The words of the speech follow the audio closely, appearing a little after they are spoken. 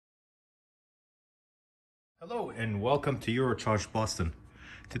Hello and welcome to Eurocharged Boston.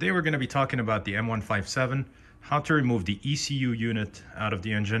 Today we're going to be talking about the M157, how to remove the ECU unit out of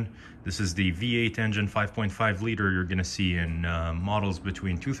the engine. This is the V8 engine, 5.5 liter. You're going to see in models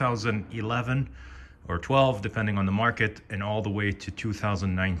between 2011 or 12, depending on the market, and all the way to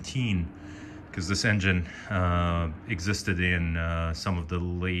 2019, because this engine existed in some of the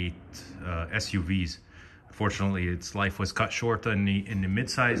late SUVs. Unfortunately, its life was cut short in the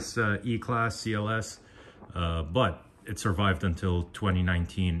midsize E-Class, CLS. But it survived until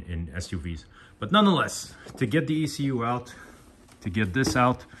 2019 in SUVs. But nonetheless, to get the ECU out, to get this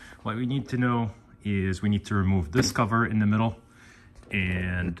out, what we need to know is we need to remove this cover in the middle.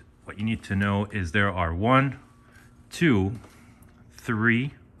 And what you need to know is there are 1, 2,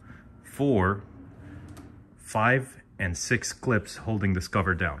 3, 4, 5, and 6 clips holding this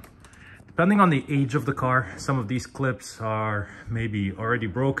cover down. Depending on the age of the car, some of these clips are maybe already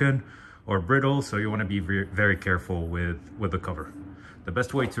broken or brittle, so you want to be very careful with the cover. The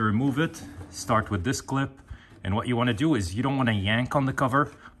best way to remove it, start with this clip, and what you want to do is you don't want to yank on the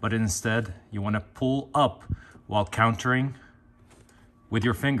cover, but instead you want to pull up while countering with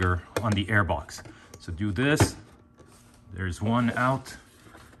your finger on the airbox. So do this. There's one out.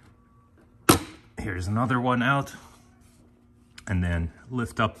 Here's another one out. And then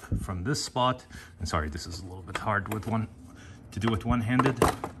lift up from this spot. And sorry, this is a little bit hard to do with one-handed.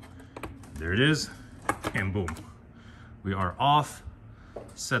 There it is, and boom, we are off.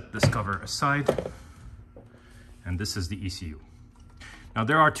 Set this cover aside, and this is the ECU. Now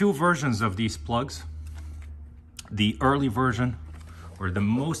there are two versions of these plugs. The early version, or the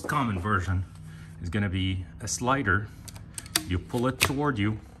most common version, is going to be a slider. You pull it toward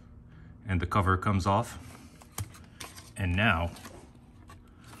you, and the cover comes off. And now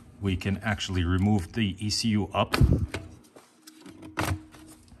we can actually remove the ECU up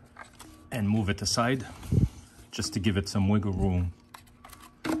and move it aside, just to give it some wiggle room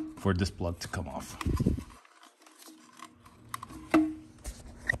for this plug to come off. You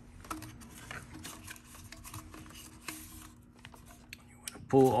want to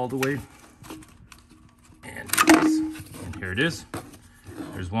pull all the way, and here it is.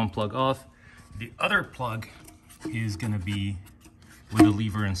 There's one plug off. The other plug is going to be with a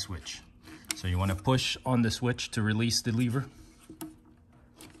lever and switch. So you want to push on the switch to release the lever.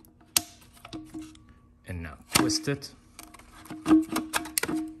 And now twist it,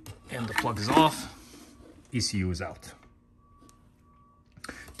 and the plug is off, ECU is out.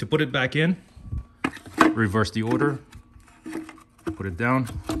 To put it back in, reverse the order, put it down,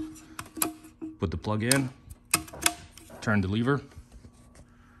 put the plug in, turn the lever,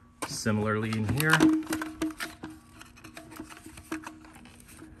 similarly in here.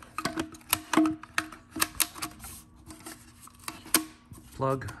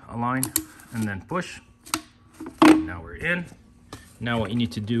 Plug, align, and then push. Now we're in. Now what you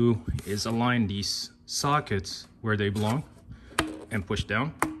need to do is align these sockets where they belong and push down.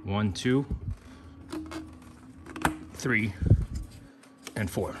 1, 2, 3, and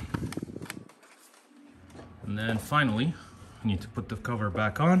 4. And then finally, you need to put the cover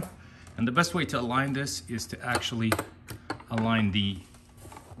back on. And the best way to align this is to actually align the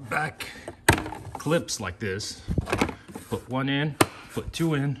back clips like this. Put one in, put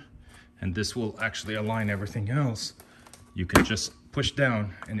two in, and this will actually align everything else. You can just push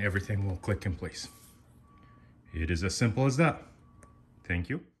down and everything will click in place. It is as simple as that. Thank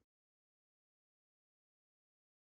you.